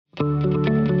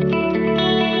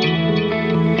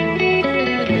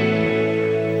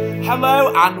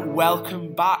Hello and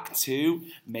welcome back to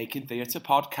Making Theatre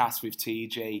Podcast with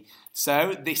TG.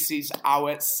 So this is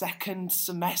our second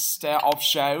semester of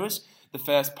shows, the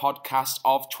first podcast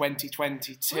of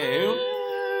 2022.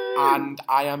 And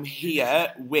I am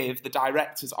here with the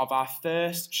directors of our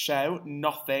first show,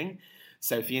 Nothing,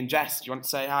 Sophie and Jess. Do you want to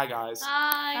say hi, guys?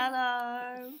 Hi.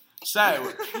 Hello.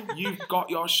 So, you've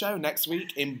got your show next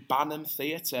week in Banham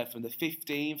Theatre from the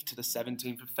 15th to the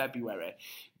 17th of February.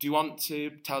 Do you want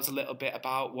to tell us a little bit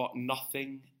about what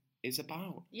Nothing is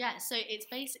about? Yeah, so it's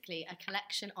basically a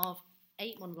collection of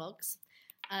 8 monologues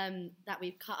that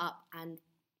we've cut up and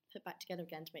put back together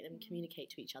again to make them communicate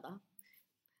to each other,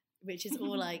 which is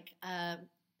all like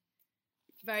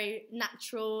very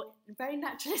natural, very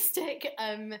naturalistic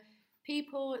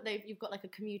people. You've got like a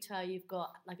commuter, you've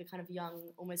got like a kind of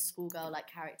young, almost schoolgirl-like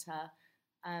character,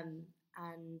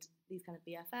 and these kind of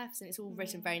BFFs, and it's all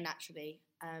written very naturally.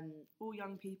 All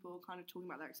young people kind of talking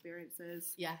about their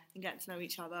experiences, Yeah, and getting to know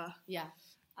each other, yeah,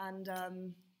 and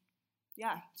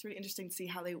it's really interesting to see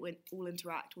how they all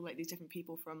interact, all like these different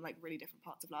people from like really different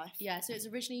parts of life. yeah. So it's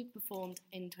originally performed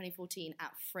in 2014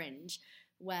 at Fringe,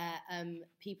 where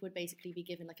people would basically be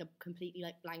given like a completely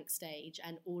like blank stage,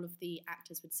 and all of the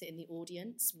actors would sit in the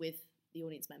audience with the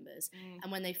audience members,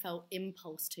 and when they felt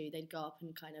impulse to, they'd go up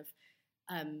and kind of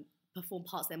perform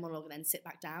parts of their monologue and then sit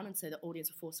back down, and so the audience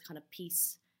were forced to kind of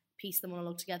piece the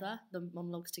monologues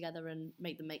together and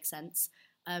make them make sense,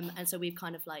 and so we've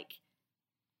kind of like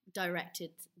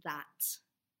directed that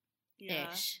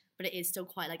ish, but it is still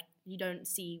quite like, you don't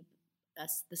see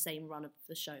the same run of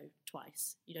the show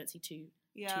twice. You don't see two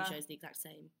shows the exact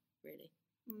same, really.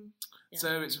 Yeah.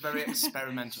 So it's a very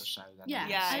experimental show then.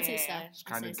 I'd say so. It's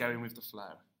kind of going with the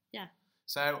flow. Yeah.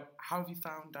 So how have you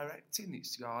found directing?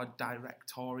 It's your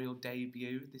directorial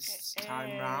debut this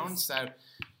time round. So do you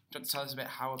want to tell us a bit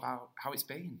how it's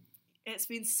been? It's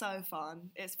been so fun.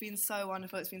 It's been so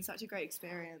wonderful. It's been such a great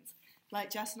experience. Like,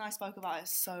 Jess and I spoke about it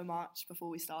so much before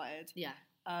we started. Yeah.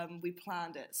 We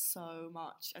planned it so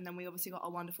much, and then we obviously got a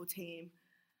wonderful team,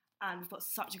 and we've got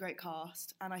such a great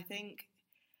cast, and I think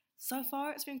so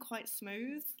far it's been quite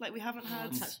smooth. Like, we haven't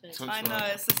had... I know,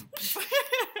 it's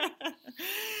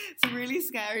it's a really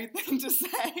scary thing to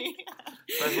say.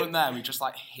 For everyone there, we just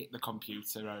like hit the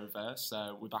computer over,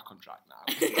 so we're back on track now.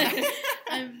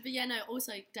 But yeah, no,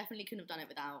 also definitely couldn't have done it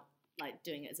without like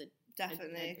doing it as a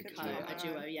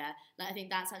duo. Yeah, like I think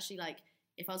that's actually like,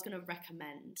 if I was going to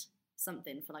recommend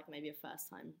something for like maybe a first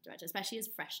time director, especially as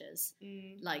freshers,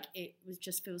 like it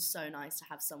just feels so nice to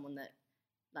have someone that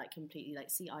like completely like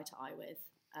see eye to eye with.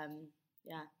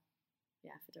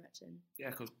 For directing.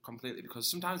 Yeah, because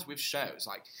sometimes with shows,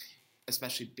 like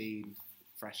especially being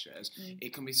freshers,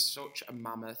 it can be such a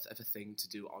mammoth of a thing to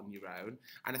do on your own,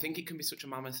 and I think it can be such a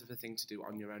mammoth of a thing to do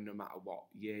on your own no matter what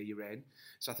year you're in.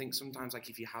 So I think sometimes like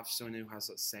if you have someone who has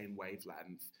that same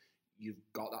wavelength, you've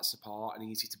got that support and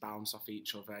easy to bounce off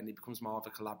each other, and it becomes more of a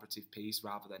collaborative piece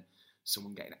rather than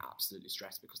someone getting absolutely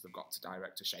stressed because they've got to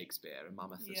direct a Shakespeare, a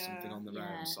mammoth or something on their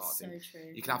own sort of thing. So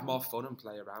true. You can have more fun and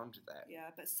play around with it. Yeah,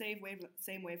 but same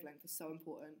wavelength is so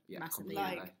important. Yeah, massively.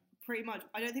 Like, pretty much,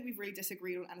 I don't think we've really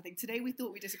disagreed on anything. Today we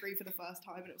thought we disagreed for the first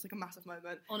time, and it was like a massive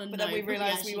moment. But then we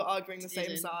realised we were arguing the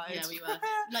same side. Yeah, we were.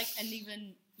 Like, and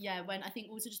even, when I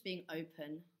think also just being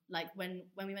open, like when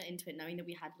we went into it knowing that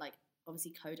we had like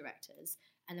obviously co-directors,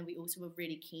 and then we also were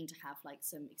really keen to have like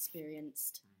some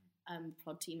experienced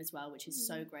prod team as well, which is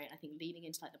so great. I think leading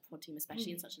into like the prod team,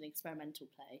 especially in such an experimental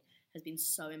play, has been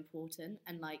so important.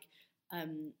 And like,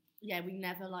 we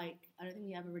never like, I don't think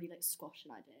we ever really like squash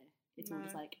an idea. It's all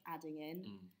just like adding in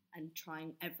and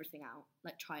trying everything out,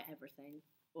 like try everything,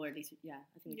 or at least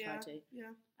I think we try to.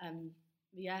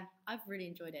 I've really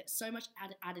enjoyed it. So much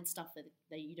added stuff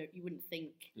that you wouldn't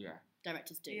think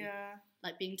directors do. Yeah,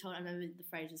 like being told. I remember the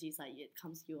phrase was used like, it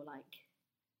comes to your like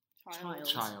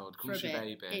child comes your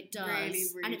baby. It does,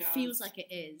 really and it does. Feels like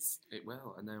it is. It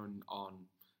will, and then on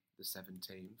the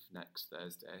 17th, next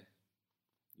Thursday,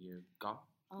 you're gone.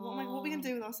 What are we going to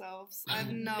do with ourselves? I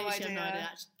have no idea.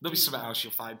 There'll be something else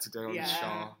you'll find to do, I'm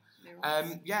sure.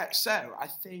 So I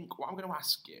think what I'm going to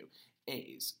ask you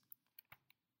is,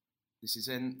 this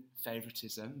isn't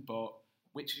favouritism, but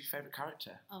which is your favourite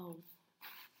character?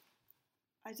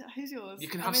 Who's yours? You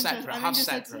can have separate. I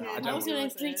was going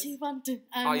to 3, 2, 1, 2.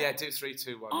 Do 3,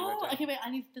 2, 1. Okay, wait. I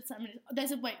need to.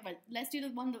 Wait. Let's do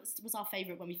the one that was our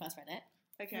favourite when we first read it.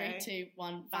 Okay. 3, 2,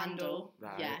 1. Vandal.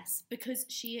 Right. Yes, because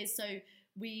she is so.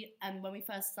 We when we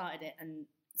first started it, and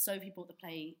Sophie brought the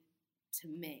play to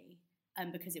me,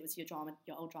 because it was your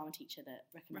old drama teacher that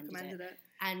recommended it.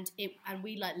 And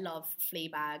we like love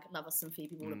Fleabag, love us some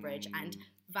Phoebe Waller-Bridge, and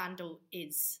Vandal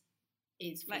is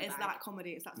is like it's Fleabag. that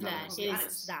comedy, it's that Yeah, comedy. it And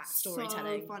is that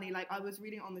storytelling. So funny. Like I was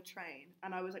reading it on the train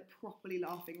and I was like properly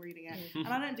laughing reading it. And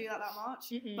I don't do that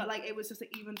much, but like it was just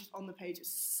like even just on the page, it's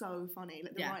so funny.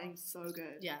 Like the writing's so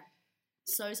good. Yeah,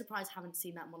 so surprised I haven't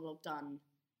seen that monologue done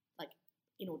like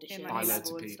in auditions. By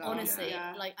loads of people. Honestly,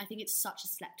 like I think it's such a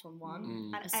slept on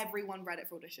one, and everyone read it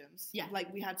for auditions. Yeah,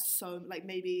 like we had so like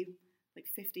maybe like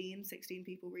 15, 16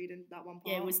 people reading that one part.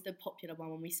 Yeah, it was the popular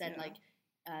one when we said like,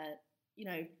 you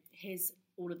know, here's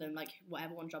all of them, like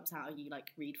whatever one jumps out, you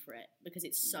like read for it because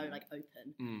it's so like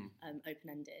open,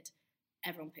 open-ended.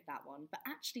 Everyone picked that one, but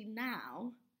actually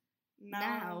now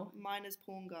mine is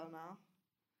Porn Girl now.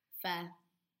 Fair.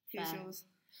 Who's yours?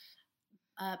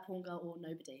 Porn Girl or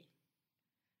Nobody.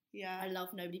 Yeah, I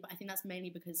love Nobody, but I think that's mainly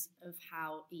because of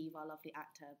how Eve, our lovely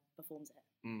actor, performs it.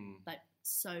 Like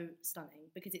so stunning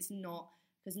because it's not.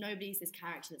 Because Nobody's this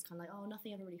character that's kind of like, oh,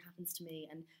 nothing ever really happens to me,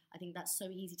 and I think that's so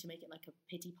easy to make it like a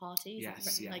pity party.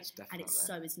 Yes, like, definitely.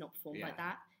 And it's not performed like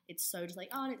that. It's so just like,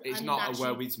 oh, it's not a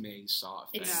woe with me sort of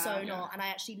thing. It's not, and I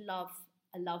actually love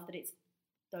that it's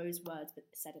those words but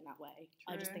said in that way.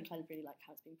 True. I just think I really like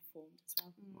how it's being performed as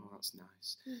well. Oh, that's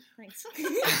nice. Thanks.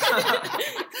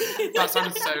 That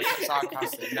sounded so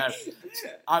sarcastic. No,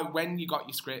 when you got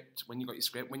your script, when you got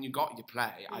your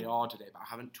play, I ordered it, but I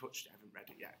haven't touched it, I haven't read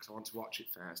it yet because I want to watch it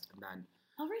first and then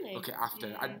look at it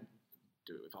after. I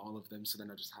do it with all of them, so then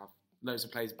I just have loads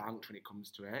of plays banked when it comes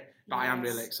to it. But I am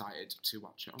really excited to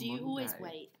watch it on Monday. Always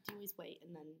wait? Do you always wait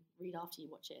and then read after you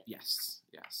watch it? Yes.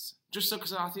 Just so,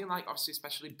 because I think, like, obviously,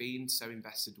 especially being so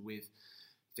invested with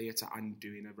theatre and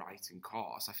doing a writing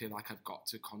course, I feel like I've got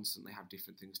to constantly have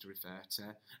different things to refer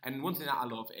to. And one thing that I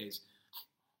love is,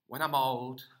 when I'm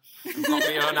old, I've got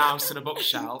my own house and a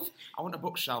bookshelf, I want a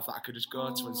bookshelf that I could just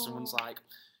go to and someone's like,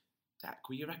 Dec,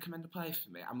 will you recommend a play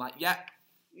for me? I'm like, yeah.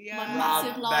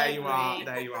 Massive library.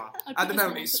 There you are. At the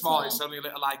moment, it's small. It's only a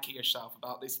little IKEA shelf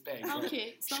about this big. How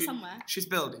cute. It's not somewhere. She's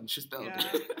building. Yeah.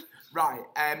 Right.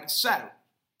 So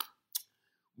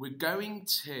we're going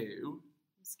to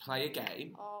play a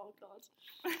game. Oh God.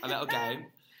 A little game.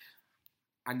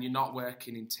 And you're not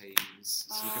working in teams,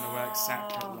 so you're going to work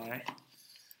separately.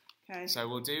 Okay. So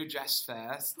we'll do Jess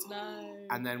first. No.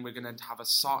 And then we're going to have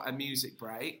a music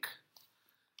break.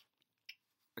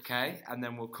 Okay, and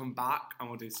then we'll come back and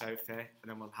we'll do Sophie, and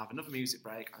then we'll have another music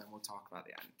break, and then we'll talk about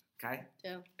the end. Okay?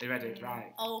 Yeah. Are you ready?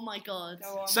 Right. Oh my God.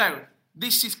 Go on. So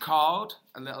this is called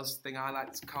a little thing I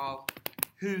like to call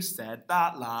 "Who Said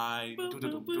That Line?"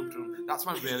 That's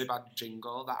my really bad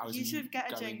jingle that I was. You should get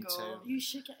a going jingle. to. You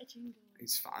should get a jingle.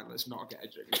 It's fine. Let's not get a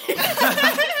jingle.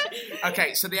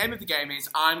 Okay. So the aim of the game is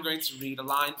I'm going to read a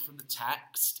line from the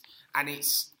text, and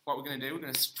it's what we're going to do. We're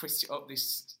going to twist it up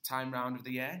this time round of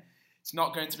the year. It's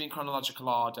not going to be in chronological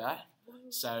order,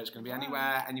 so it's going to be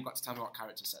anywhere, and you've got to tell me what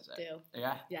character says it. Deal.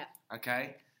 Yeah? Yeah.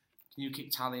 Okay. Can you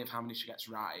keep tally of how many she gets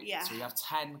right? Yeah. So we have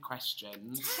 10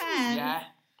 questions. 10? Yeah?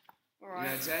 All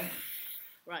right. Ready?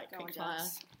 Right, Go quick on, fire.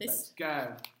 Jess. Let's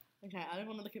go. Okay, I don't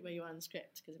want to look at where you are in the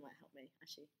script because it might help me,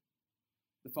 actually.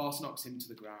 The force knocks him to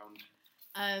the ground.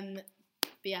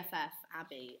 BFF,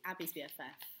 Abby. Abby's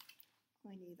BFF.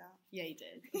 I knew that. Yeah, you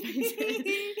did.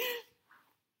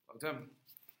 Well done.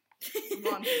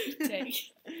 One. Tick.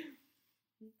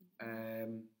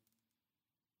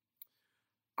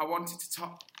 I wanted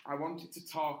to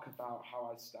talk about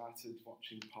how I started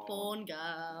watching porn. Born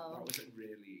Girl. That wasn't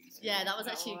really easy. Yeah, that was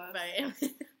actually very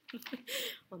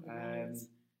on the nose.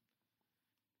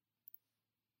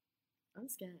 I'm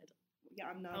scared. Yeah,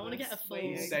 I'm nervous. I want to get a full.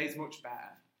 He says much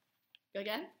better. Go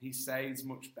again? He says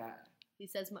much better. He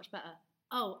says much better.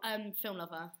 Oh, Film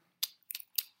Lover.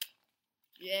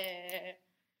 Yeah.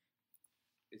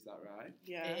 Is that right?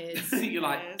 Yeah. It is. You're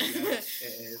like, It yes,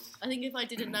 it is. I think if I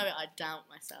didn't know it, I'd doubt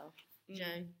myself.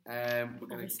 Joe. We're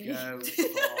going to go for...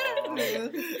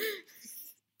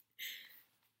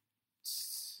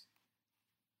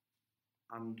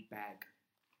 and beg.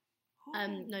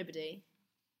 Nobody.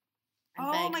 And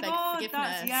Oh my God, forgiveness.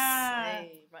 that's, yeah.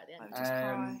 Hey, right I then. would just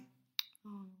cry.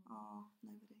 Oh.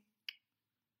 Nobody.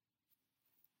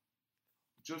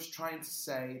 Just trying to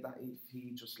say that if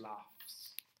he just laughs.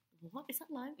 What is that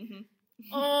line? Mm-hmm.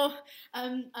 Oh,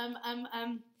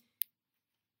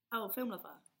 Oh, Film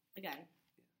Lover again.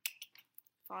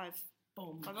 5.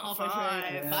 Boom. I got Halfway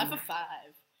 5. through. 5 for 5.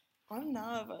 I'm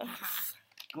nervous.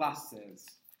 Glasses.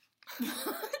 What?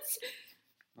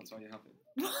 That's all you have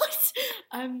it. What?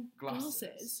 Glasses.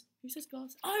 Glasses. Who says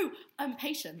glasses? Oh,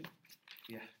 patient.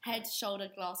 Yeah. Head, shoulder,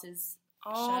 glasses.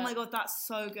 Oh shirt. my God, that's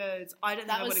so good. I don't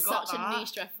think I would That was have got such that. a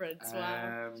niche reference.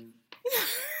 Wow.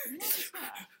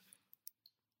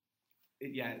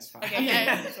 Yeah, it's fine.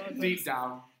 Okay. Deep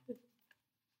down.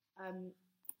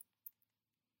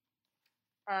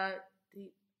 I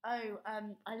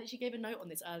literally gave a note on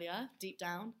this earlier, deep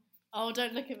down. Oh,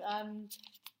 don't look at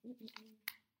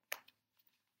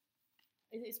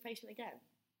Is it Patient again?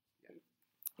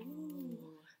 Yeah.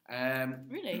 Ooh.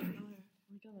 Really? Oh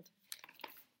my god.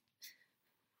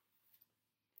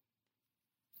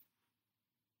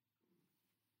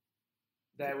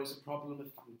 There was a problem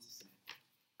with fantasy.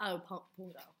 Oh,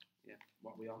 porn girl. Yeah.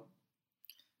 What are we on?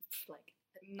 Like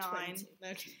 9.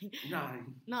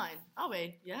 9. 9. Are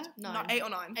we? Yeah. 9. No, 8 or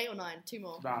 9. 8 or 9. 2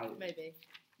 more. Right. Maybe.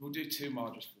 We'll do 2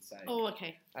 more just for the sake. Oh,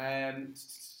 okay.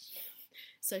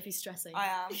 Sophie's stressing. I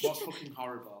am. What's fucking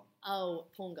horrible? Oh,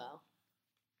 porn girl.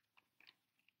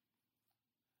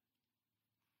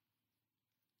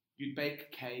 You'd bake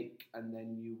a cake and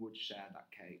then you would share that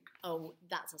cake. Oh,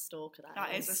 that's a stalker.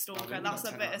 That is a stalker. Oh, That's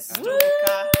a bit of Woo!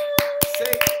 stalker.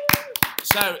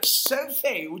 So,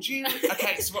 Sophie, would you...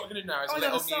 Okay, so what we're going to do now is a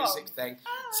little music thing.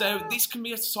 So this can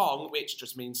be a song which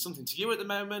just means something to you at the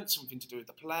moment, something to do with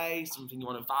the play, something you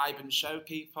want to vibe and show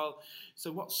people.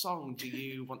 So what song do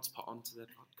you want to put onto the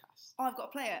podcast? Oh, I've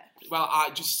got to play it. Well,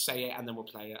 I just say it and then we'll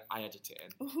play it. I edit it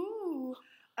in. Ooh.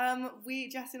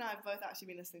 Jess and I have both actually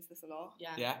been listening to this a lot.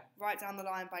 Yeah. Yeah? Right Down the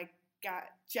Line by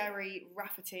Jerry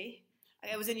Rafferty.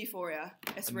 It was in Euphoria.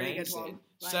 It's a really good one.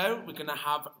 So we're going to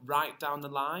have Right Down the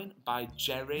Line by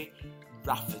Jerry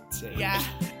Rafferty. Yeah.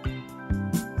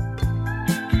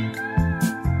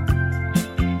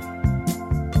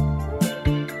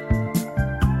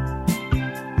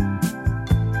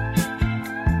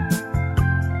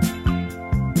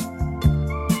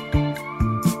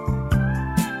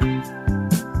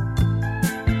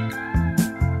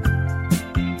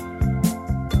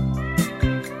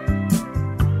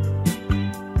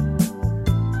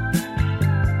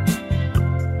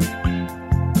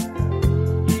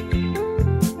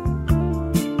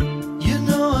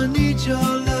 Your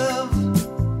love,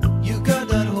 you got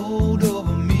that hold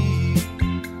over me.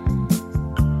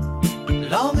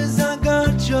 Long as I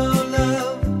got your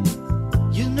love,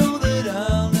 you know that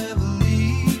I'll never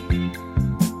leave.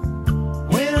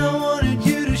 When I wanted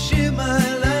you to share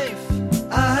my life,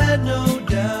 I had no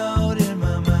doubt in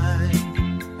my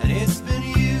mind. And it's been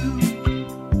you,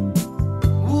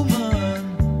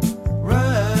 woman,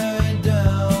 right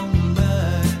down the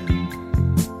line.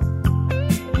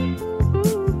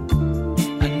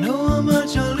 I know how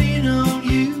much I lean on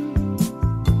you,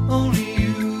 only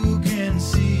you can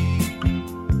see.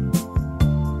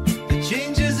 The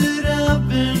changes that I've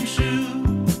been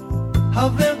through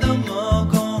have left a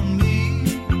mark on me.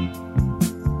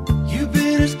 You've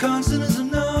been as constant as a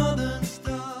northern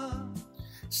star.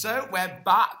 So we're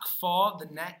back for the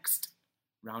next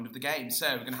round of the game. So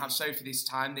we're going to have Sophie this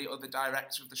time, the other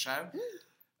director of the show.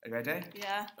 Are you ready?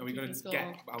 Yeah. Are we going to Score. get...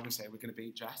 I was going to say we're going to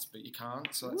beat Jess, but you can't,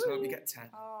 so let's hope we get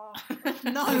 10. Oh,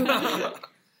 no.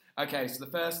 Okay, so the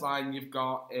first line you've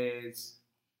got is...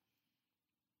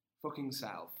 Fucking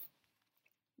self.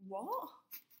 What?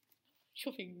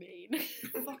 You're being mean.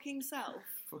 Fucking self.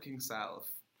 Fucking self.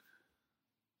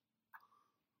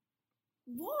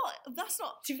 What? That's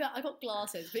not... To be fair, I got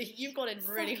glasses, but you've got in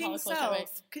really fucking hardcore.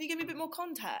 self. Can you give me a bit more You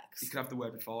context? could have the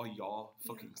word before your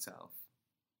fucking self.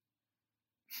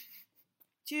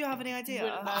 Do you have any idea?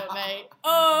 Wouldn't know, mate.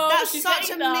 Oh, That's she's such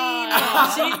getting a mean nine. one.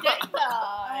 She's getting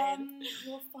 9.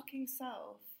 Your fucking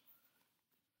self.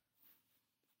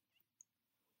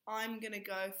 I'm gonna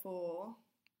go for...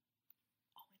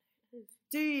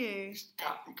 Do you?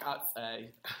 You can't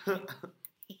say. Like,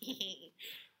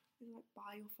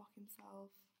 buy your fucking self.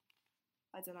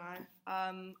 I don't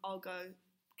know. I'll go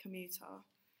commuter.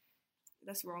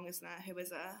 That's wrong, isn't it? Who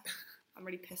is it? I'm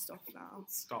really pissed off now.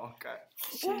 Stalker.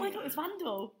 Oh my god, it's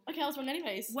Vandal. Okay, I was wrong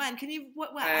anyways. When? Can you...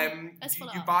 When? Let's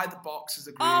follow You up. buy the box as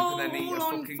a group Oh, and then eat a all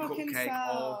on fucking fucking cupcake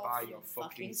self. all by your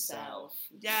fucking self.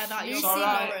 Yeah, that Lucy you're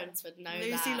alright. Lawrence would know that.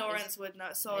 Lucy Lawrence would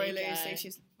know. Sorry, There you Lucy. go.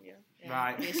 She's... Yeah. Yeah,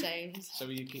 Right. Be ashamed. So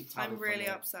will you keep tally I'm for really me?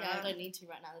 upset. Yeah, I don't need to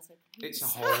right now. There's no point. It's a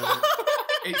hole.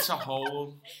 It's a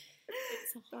hole.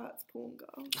 That's porn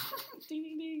girl. Ding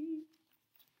ding ding.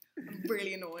 I'm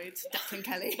really annoyed. Declan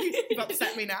Kelly. You've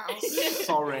upset me now.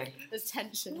 Sorry. There's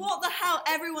tension. What the hell?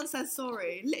 Everyone says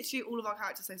sorry. Literally all of our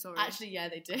characters say sorry. Actually, yeah,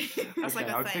 they do. That's like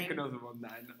a I'll thing. pick another one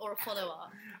then. Or a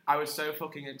follow-up. I was so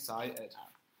fucking excited.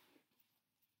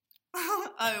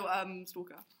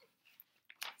 Stalker.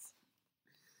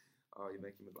 Oh, you're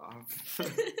making me laugh.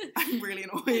 I'm really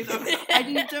annoyed.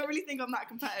 I don't really think I'm that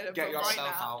competitive. Get but yourself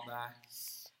right now, out there.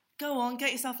 Go on,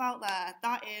 get yourself out there.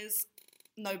 That is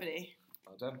nobody.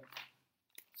 Well done.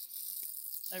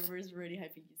 I was really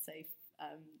hoping you'd say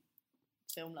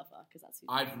film lover, because that's who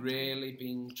I've really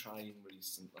been trying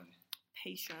recently.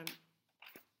 Patient.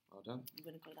 Well done. You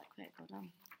wouldn't have got that quick. Well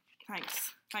done.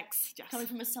 Thanks, Jess. Coming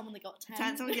from someone that got 10.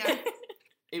 10, someone, yeah.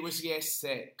 It was year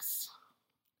 6.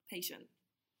 Patient.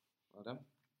 Well done.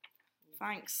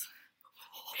 Thanks.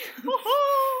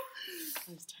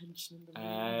 There's tension in the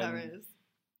room. There is.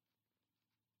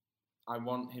 I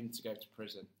want him to go to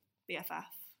prison. BFF.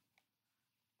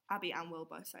 Abby and Will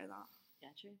both say that. Yeah,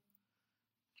 true.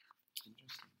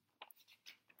 Interesting.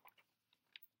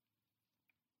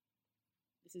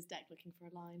 This is Deck looking for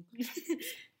a line.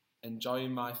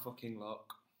 Enjoying my fucking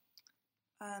luck.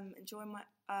 Enjoying my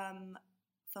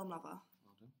film lover.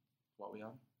 Well done. What are we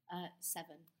on? 7.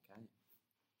 Okay.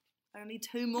 I only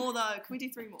 2 more though. Can we do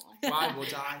 3 more? Why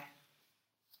would I?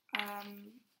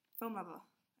 Film lover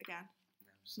again.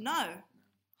 No. No.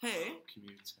 Who?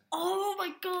 Commuter. Oh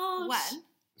my god! When?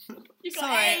 You got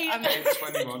Sorry, 8. I'm Page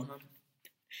 21, huh?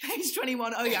 Page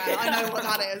 21. Oh yeah, I know what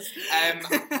that is.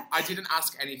 I didn't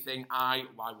ask anything. Why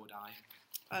would I?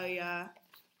 Oh yeah.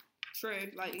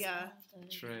 True. Like yeah.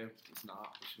 True. It's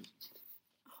not.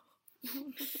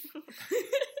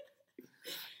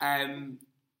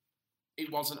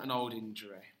 It wasn't an old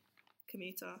injury.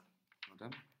 Commuter. Well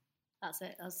done. That's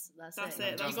it. That's That's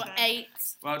it. it. You got Okay. 8.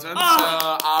 Well done. Oh!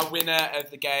 So our winner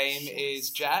of the game is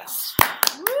Jess.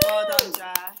 Well done,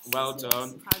 Jess. Well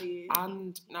done. Proud of you.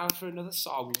 And now for another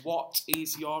song. What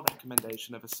is your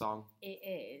recommendation of a song? It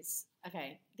is.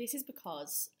 Okay, this is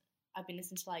because I've been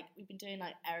listening to we've been doing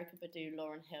Erykah Badu,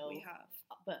 Lauryn Hill. We have.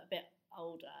 But a bit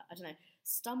older. I don't know.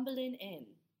 Stumbling In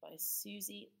by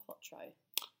Susie Quattro.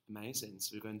 Amazing.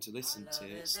 So we're going to listen to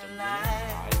is Stumbling In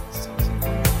alive. by Susie.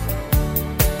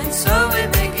 And so we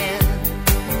begin,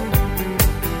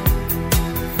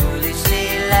 foolishly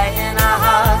laying our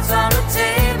hearts on the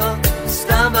table,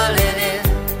 stumbling in.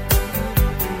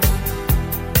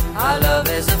 Our love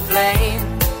is a flame,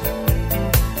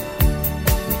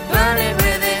 burning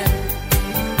within.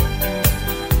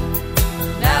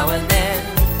 Now and then,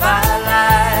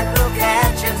 firelight will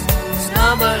catch us,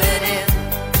 stumbling in.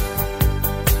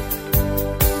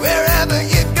 Wherever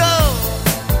you go,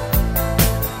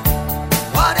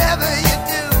 whatever you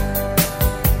do,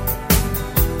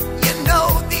 you know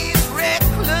these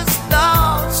reckless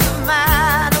thoughts of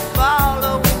mine are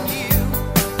following you.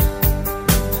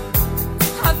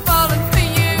 I've fallen for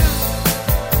you,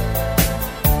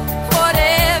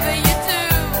 whatever you do,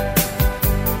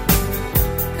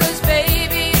 'cause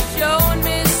baby you've shown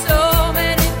me so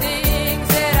many things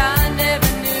that I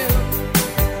never knew.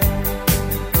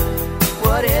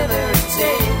 Whatever it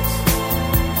takes,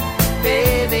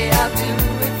 baby, I'll do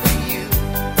it for you.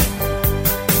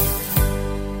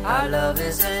 Our love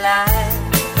is alive,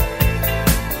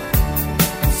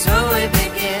 so we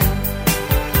begin,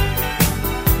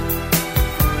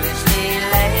 foolishly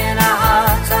laying our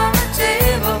hearts on the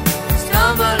table,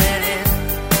 stumbling in.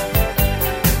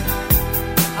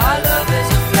 Our love is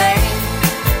a flame,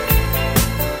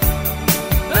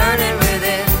 burning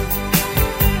within.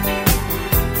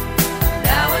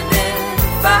 Now and then,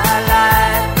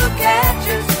 firelight will catch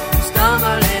us,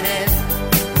 stumbling in.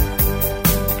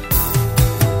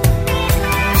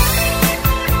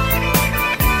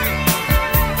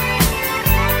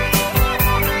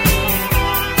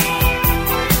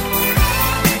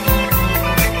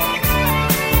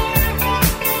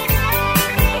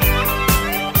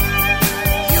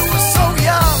 You were so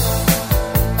young,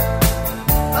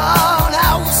 oh, and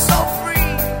I was so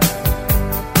free.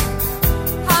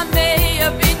 I may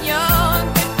have been young,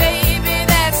 but baby,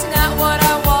 that's not what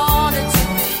I wanted to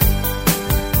be.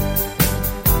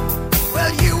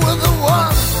 Well, you were the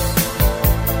one.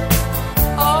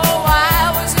 Oh,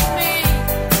 why was it me?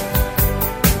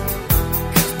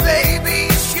 'Cause baby,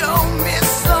 you showed me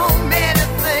so many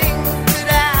things that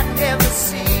I never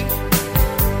see.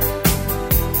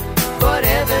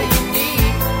 Whatever you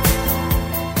need,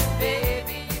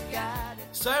 baby, you got it.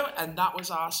 So, and that was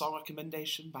our song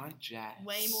recommendation by Jess.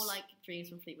 Way more like Dreams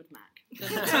from Fleetwood Mac. The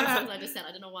songs I just said.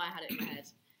 I don't know why I had it in my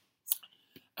head.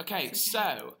 Okay,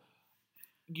 so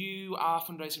you are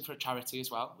fundraising for a charity as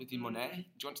well with your money. Mm-hmm.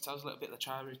 Do you want to tell us a little bit of the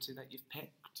charity that you've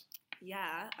picked?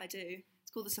 Yeah, I do.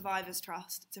 It's called the Survivors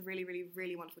Trust. It's a really, really,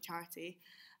 really wonderful charity,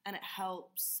 and it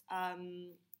helps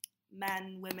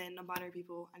men, women, non-binary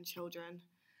people, and children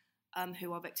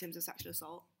who are victims of sexual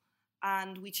assault.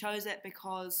 And we chose it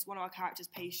because one of our characters,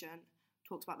 Patient,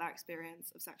 talks about their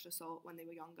experience of sexual assault when they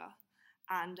were younger,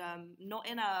 and not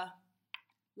in a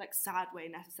sad way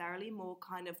necessarily, more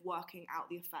kind of working out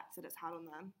the effects that it's had on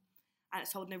them. And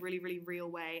it's told in a really, really real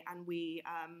way. And we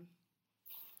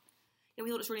thought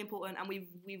it was really important, and we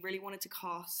really wanted to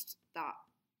cast that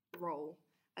role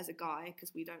as a guy,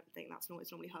 because we don't think it's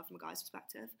normally heard from a guy's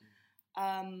perspective.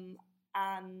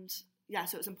 And yeah,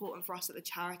 so it's important for us that the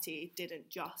charity didn't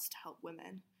just help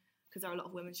women, because there are a lot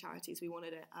of women's charities. We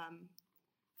wanted it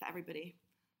for everybody.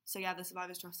 So yeah, the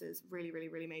Survivors Trust is really, really,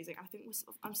 really amazing. I think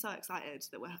I'm so excited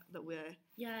that we're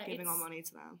giving our money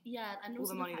to them. Yeah, and all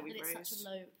also the money fact that that we've it's raised. such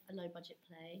a low budget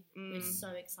play. We're so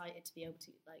excited to be able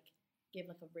to like give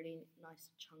like a really nice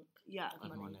chunk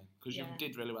of money. Because you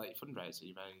did really well at your fundraiser.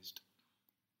 You raised.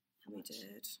 We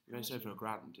did. You raised over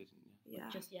 £1,000, didn't you? Yeah.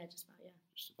 Just about.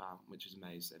 Just about, which is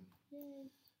amazing.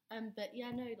 Yay. But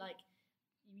yeah, no, like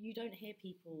you don't hear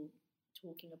people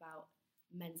talking about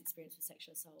men's experience with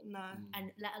sexual assault. No.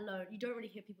 And let alone, you don't really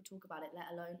hear people talk about it,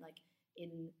 let alone like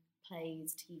in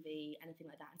plays, TV, anything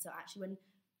like that. And so actually when,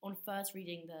 on first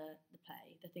reading the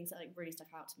play, the things that like really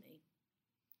stuck out to me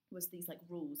was these like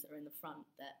rules that are in the front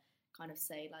that kind of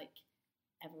say like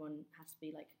everyone has to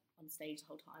be like on stage the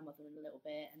whole time other than a little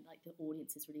bit, and like the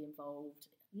audience is really involved,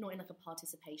 not in like a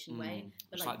participation way,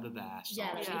 but it's like the best. Yeah,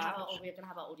 like we're gonna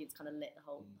have our audience kind of lit the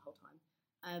whole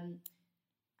time.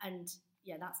 And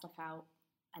yeah, that stuck out,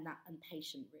 and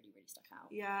patient really stuck out.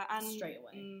 Yeah, and straight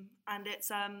away. And it's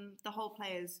the whole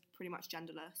play is pretty much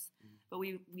genderless, but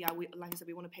we like I said,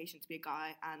 we want a patient to be a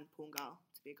guy and porn girl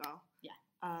to be a girl. Yeah.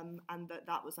 And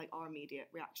that was like our immediate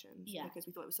reactions. Yeah. Because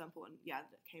we thought it was so important. Yeah,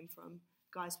 that came from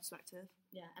guys' perspective.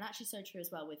 Yeah, and actually so true as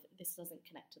well. With this doesn't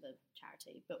connect to the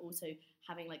charity, but also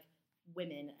having like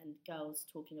women and girls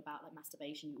talking about like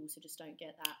masturbation, you also just don't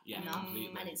get that enough.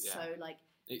 Completely. And it's so like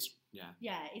it's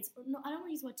it's not, I don't want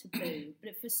to use the word taboo,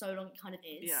 but for so long it kind of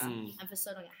is, and for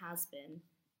so long it has been.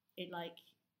 It like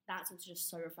that's also just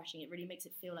so refreshing. It really makes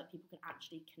it feel like people can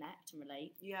actually connect and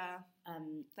relate. Yeah,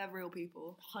 they're real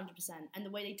people. 100%. And the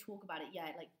way they talk about it,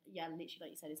 literally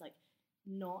like you said, it's like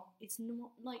it's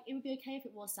not like it would be okay if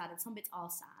it was sad, and some bits are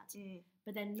sad,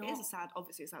 but they're not. It is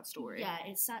obviously a sad story. Yeah,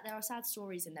 it's sad. There are sad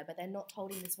stories in there, but they're not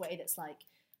told in this way that's like,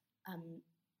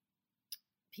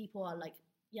 people are like,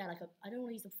 I don't want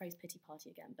to use the phrase pity party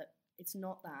again, but it's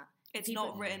not that. It's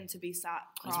not written to be sat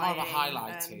crying. It's more of a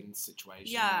highlighting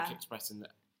situation, like expressing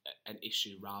an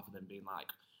issue rather than being like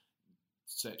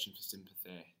searching for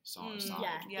sympathy sort of side.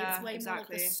 Yeah, it's way more like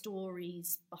the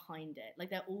stories behind it. Like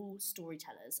they're all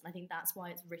storytellers, and I think that's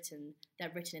why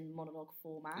they're written in monologue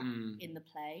format in the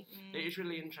play. It is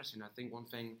really interesting. I think one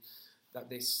thing that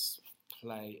this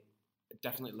play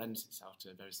definitely lends itself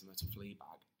to, very similar to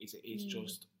Fleabag, is it is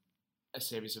just a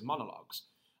series of monologues.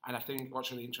 And I think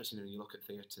what's really interesting when you look at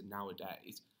theatre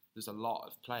nowadays, there's a lot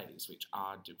of plays which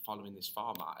are following this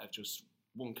format of just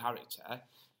one character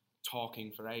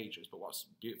talking for ages. But what's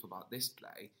beautiful about this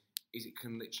play is it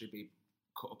can literally be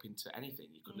cut up into anything.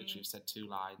 You could literally have said 2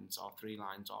 lines or 3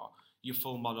 lines or your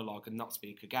full monologue and not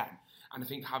speak again. And I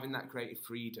think having that creative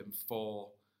freedom for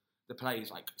the play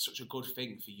is like such a good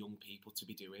thing for young people to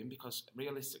be doing, because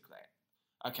realistically,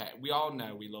 okay, we all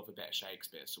know we love a bit of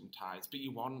Shakespeare sometimes, but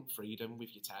you want freedom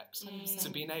with your text. So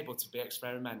being able to be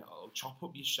experimental, chop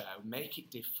up your show, make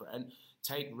it different,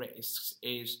 take risks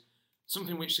is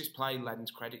something which this play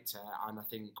lends credit to, and I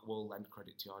think will lend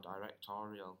credit to your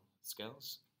directorial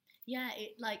skills. Yeah,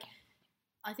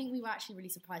 I think we were actually really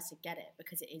surprised to get it,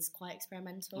 because it is quite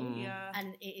experimental. Yeah.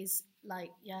 And it is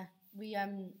like, I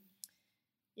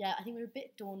think we were a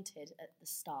bit daunted at the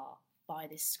start by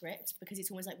this script, because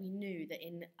it's almost like we knew that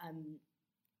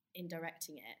in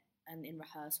directing it and in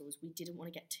rehearsals, we didn't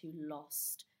want to get too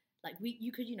lost. Like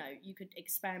you could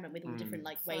experiment with all different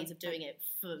like ways of doing it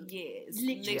for years,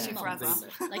 literally forever.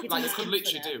 Like you could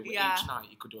literally do each night.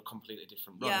 You could do a completely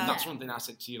different run. Yeah. And that's one thing I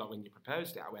said to you, like when you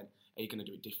proposed it. I went, "Are you going to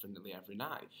do it differently every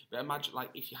night?" But imagine,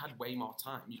 like, if you had way more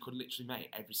time, you could literally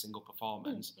make every single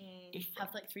performance different.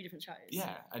 Have like 3 different shows.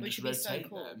 Yeah, and which just would be rotate so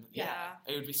cool. them. Yeah,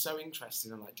 it would be so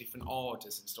interesting, and like different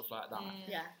orders and stuff like that.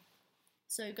 Yeah.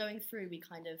 So going through,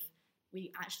 we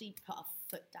actually put our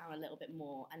foot down a little bit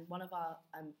more, and one of our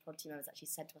prod team members actually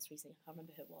said to us recently, I can't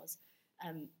remember who it was,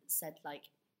 said like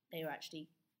they were actually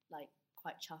like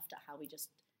quite chuffed at how we just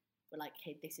were like,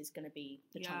 okay, this is going to be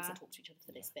the chance to talk to each other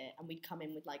for this bit, and we'd come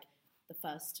in with like the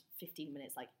first 15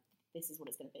 minutes like, this is what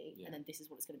it's going to be, and then this is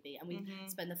what it's going to be, and we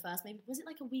spend the first, maybe was it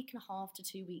like a week and a half to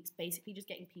 2 weeks, basically just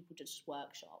getting people to just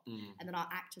workshop, and then our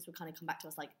actors would kind of come back to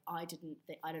us like, I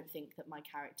don't think that my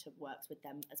character works with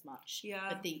them as much,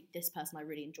 but this person I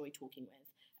really enjoy talking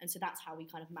with, and so that's how we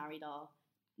kind of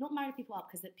not married people up,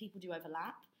 because people do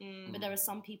overlap, but there are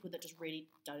some people that just really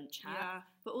don't chat. Yeah,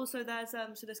 but also there's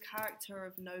so this character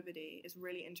of Nobody is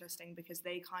really interesting, because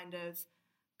they kind of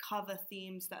cover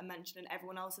themes that are mentioned in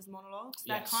everyone else's monologues.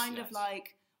 They're kind of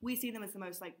like, we see them as the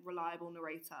most like reliable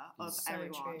narrator of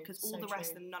everyone, because all the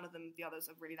rest of them, none of them, the others,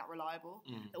 are really that reliable.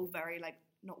 They're all very like,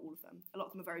 not all of them, a lot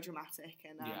of them are very dramatic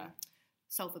and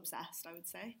self-obsessed, I would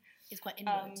say. It's quite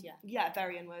inward, yeah. Yeah,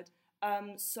 very inward.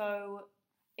 So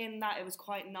in that, it was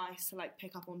quite nice to like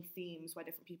pick up on themes where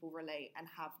different people relate and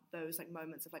have those like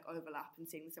moments of like overlap and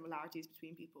seeing the similarities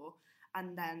between people,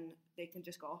 and then they can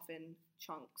just go off in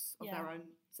chunks of their own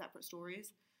separate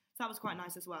stories. So that was quite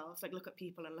nice as well. It's like look at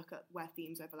people and look at where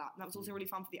themes overlap. And that was also really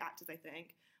fun for the actors, I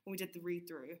think, when we did the read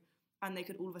through, and they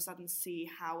could all of a sudden see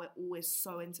how it all is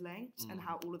so interlinked and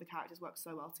how all of the characters work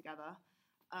so well together.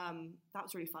 That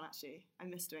was really fun, actually. I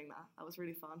missed doing that. That was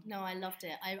really fun. No, I loved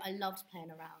it. I loved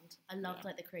playing around. I loved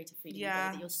like the creative freedom.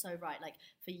 Yeah. You're so right. Like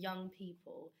for young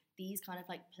people, these kind of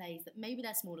like plays that maybe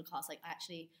they're smaller casts. Like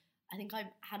I think I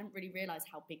hadn't really realised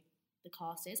how big the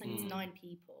cast is. Like it's 9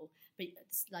 people, but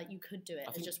it's like you could do it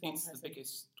as just one person. It's the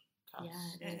biggest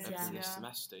cast of this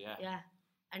semester. Yeah. Yeah,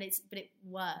 and it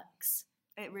works.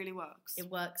 It really works. It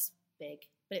works big,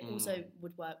 but it also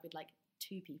would work with like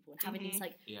 2 people, and having these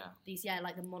like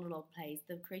like the monologue plays,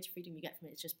 the creative freedom you get from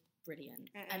it is just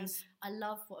brilliant. I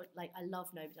love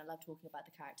Nobody. I love talking about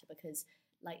the character because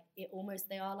like it almost,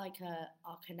 they are like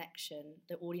our connection,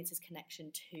 the audience's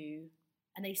connection to,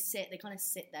 and they kind of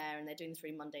sit there and they're doing this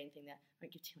really mundane thing that I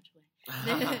won't give too much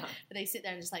away. But they sit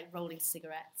there and just like rolling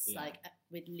cigarettes, like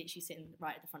with literally sitting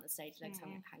right at the front of the stage, legs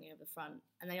hanging over the front,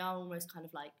 and they are almost kind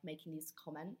of like making these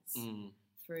comments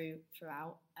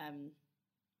throughout.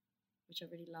 Which I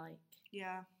really like.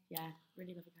 Yeah,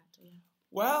 really love the character. Yeah.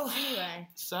 Well, anyway,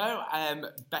 so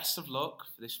best of luck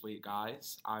for this week,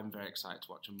 guys. I'm very excited to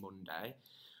watch on Monday.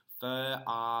 For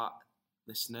our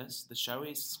listeners, the show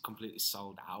is completely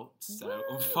sold out, so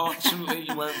unfortunately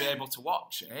you won't be able to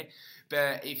watch it.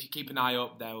 But if you keep an eye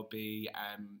up, there will be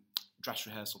dress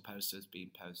rehearsal posters being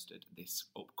posted this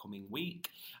upcoming week,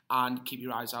 and keep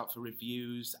your eyes out for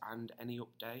reviews and any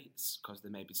updates, because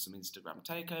there may be some Instagram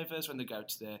takeovers when they go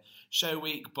to the show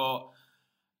week. But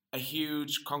a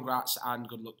huge congrats and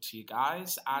good luck to you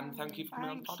guys, and thank you for coming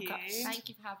on the podcast. Thank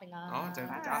you for having us. Oh, don't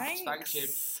be daft. Thank you.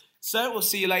 So we'll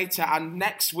see you later, and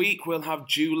next week we'll have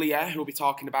Julia, who will be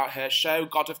talking about her show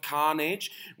God of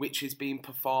Carnage, which is being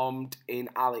performed in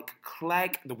Alec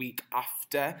Clegg the week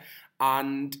after.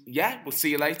 And yeah, we'll see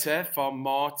you later for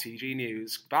more TG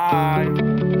News.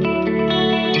 Bye.